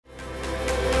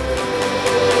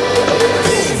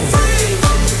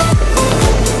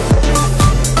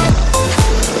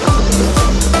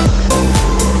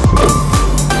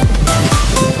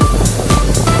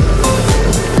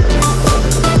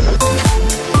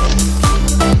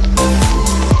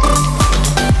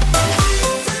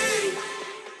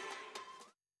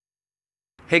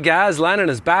Hey guys, Landon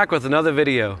is back with another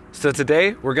video. So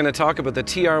today we're going to talk about the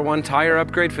TR-1 tire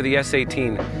upgrade for the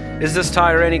S-18. Is this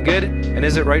tire any good and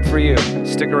is it right for you?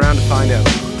 Stick around to find out.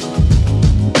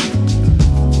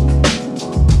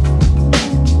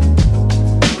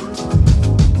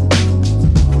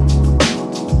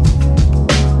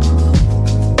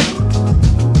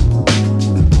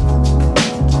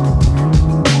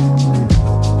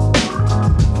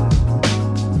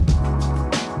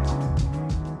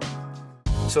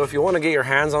 So if you want to get your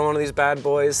hands on one of these bad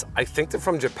boys, I think they're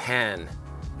from Japan.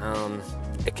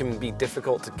 It can be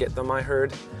difficult to get them, I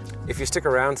heard. If you stick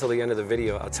around till the end of the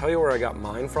video, I'll tell you where I got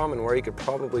mine from and where you could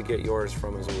probably get yours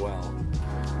from as well.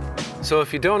 So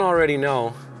if you don't already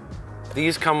know,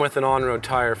 these come with an on-road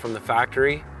tire from the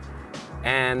factory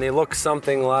and they look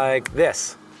something like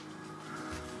this.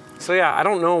 So yeah, I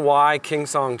don't know why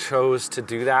Kingsong chose to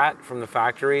do that from the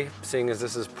factory, seeing as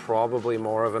this is probably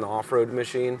more of an off-road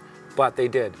machine. But they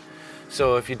did.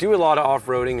 So if you do a lot of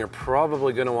off-roading, you're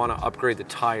probably going to want to upgrade the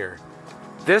tire.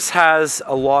 This has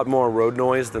a lot more road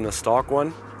noise than the stock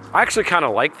one. I actually kind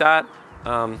of like that.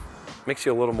 Makes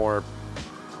you a little more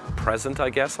present, I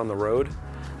guess, on the road.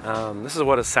 This is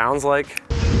what it sounds like.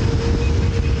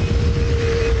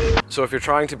 So if you're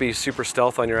trying to be super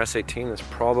stealth on your S-18, this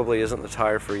probably isn't the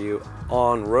tire for you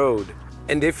on road.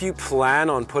 And if you plan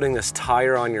on putting this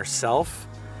tire on yourself,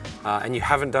 and you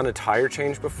haven't done a tire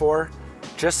change before,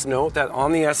 just note that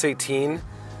on the S-18,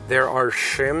 there are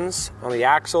shims on the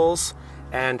axles,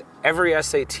 and every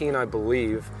S-18, I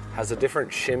believe, has a different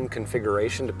shim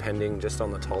configuration depending just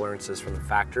on the tolerances from the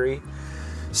factory.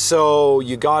 So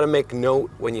you gotta make note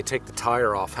when you take the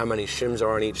tire off how many shims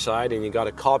are on each side, and you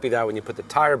gotta copy that when you put the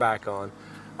tire back on.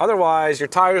 Otherwise, your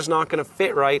tire's not gonna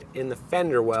fit right in the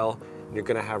fender well, and you're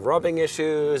gonna have rubbing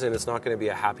issues, and it's not gonna be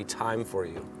a happy time for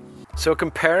you. So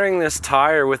comparing this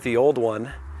tire with the old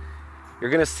one, you're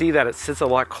gonna see that it sits a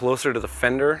lot closer to the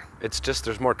fender. It's just,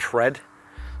 there's more tread.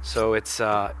 So it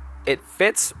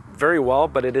fits very well,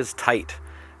 but it is tight.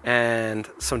 And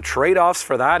some trade-offs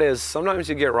for that is sometimes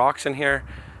you get rocks in here.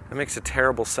 It makes a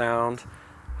terrible sound.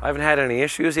 I haven't had any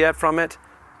issues yet from it,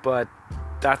 but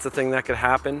that's a thing that could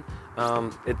happen.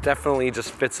 It definitely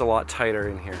just fits a lot tighter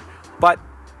in here, but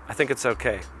I think it's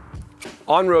okay.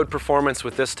 On-road performance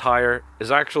with this tire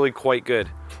is actually quite good.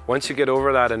 Once you get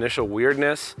over that initial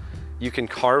weirdness, you can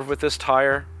carve with this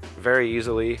tire very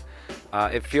easily.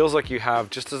 It feels like you have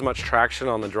just as much traction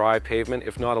on the dry pavement,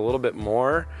 if not a little bit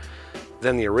more,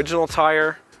 than the original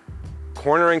tire.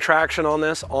 Cornering traction on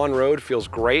this on-road feels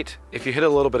great. If you hit a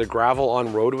little bit of gravel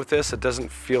on-road with this, it doesn't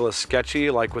feel as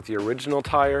sketchy like with the original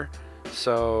tire.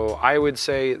 So I would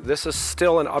say this is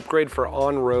still an upgrade for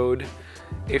on-road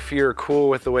if you're cool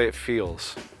with the way it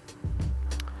feels.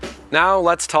 Now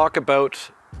let's talk about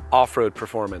off-road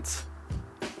performance.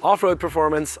 Off-road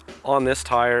performance on this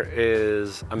tire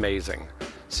is amazing.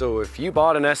 So if you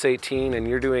bought an S-18 and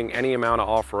you're doing any amount of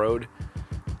off-road,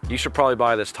 you should probably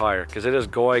buy this tire because it is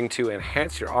going to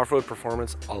enhance your off-road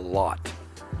performance a lot.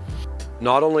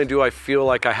 Not only do I feel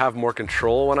like I have more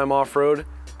control when I'm off-road,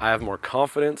 I have more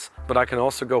confidence, but I can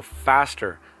also go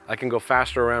faster. I can go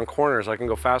faster around corners. I can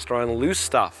go faster on loose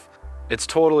stuff. It's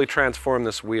totally transformed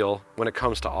this wheel when it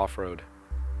comes to off-road.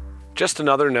 Just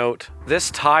another note,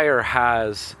 this tire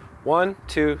has 1,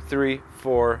 2, 3,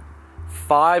 4,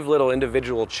 5 little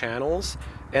individual channels,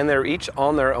 and they're each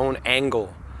on their own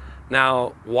angle.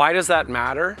 Now, why does that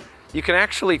matter? You can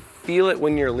actually feel it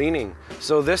when you're leaning.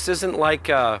 So this isn't like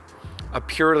a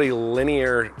purely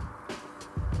linear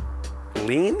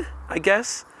lean, I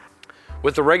guess.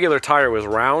 With the regular tire, it was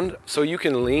round, so you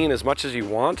can lean as much as you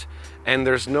want, and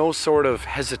there's no sort of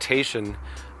hesitation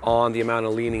on the amount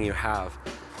of leaning you have.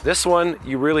 This one,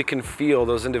 you really can feel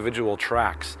those individual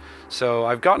tracks. So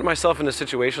I've gotten myself into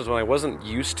situations when I wasn't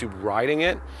used to riding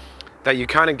it, that you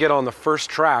kind of get on the first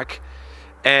track,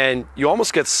 and you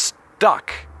almost get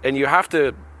stuck, and you have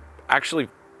to actually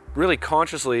really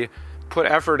consciously put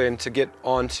effort in to get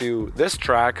onto this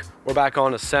track or back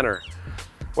onto center.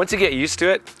 Once you get used to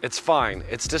it, it's fine.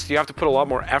 It's just you have to put a lot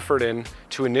more effort in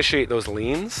to initiate those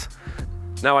leans.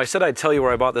 Now, I said I'd tell you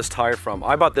where I bought this tire from.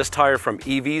 I bought this tire from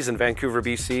EVs in Vancouver,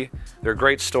 BC. They're a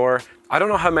great store. I don't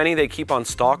know how many they keep on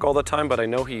stock all the time, but I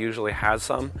know he usually has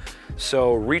some.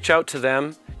 So reach out to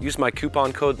them. Use my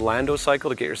coupon code LANDOCYCLE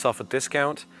to get yourself a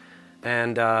discount.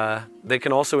 And they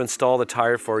can also install the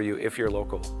tire for you if you're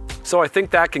local. So I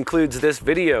think that concludes this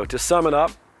video. To sum it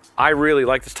up, I really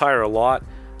like this tire a lot.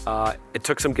 It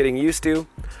took some getting used to,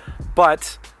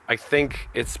 but I think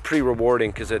it's pretty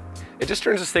rewarding because it just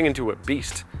turns this thing into a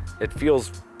beast. It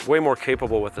feels way more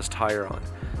capable with this tire on.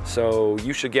 So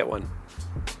you should get one.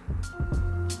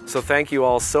 So thank you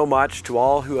all so much to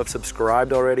all who have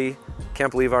subscribed already.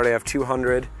 Can't believe I already have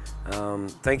 200.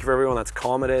 Thank you for everyone that's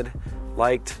commented,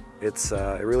 liked. It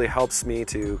really helps me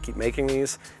to keep making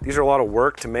these. These are a lot of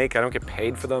work to make. I don't get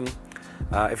paid for them.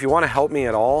 If you want to help me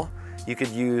at all, you could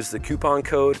use the coupon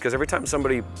code, because every time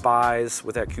somebody buys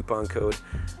with that coupon code,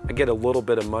 I get a little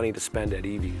bit of money to spend at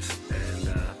EVs,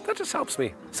 and that just helps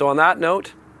me. So on that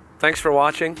note, thanks for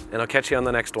watching, and I'll catch you on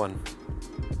the next one.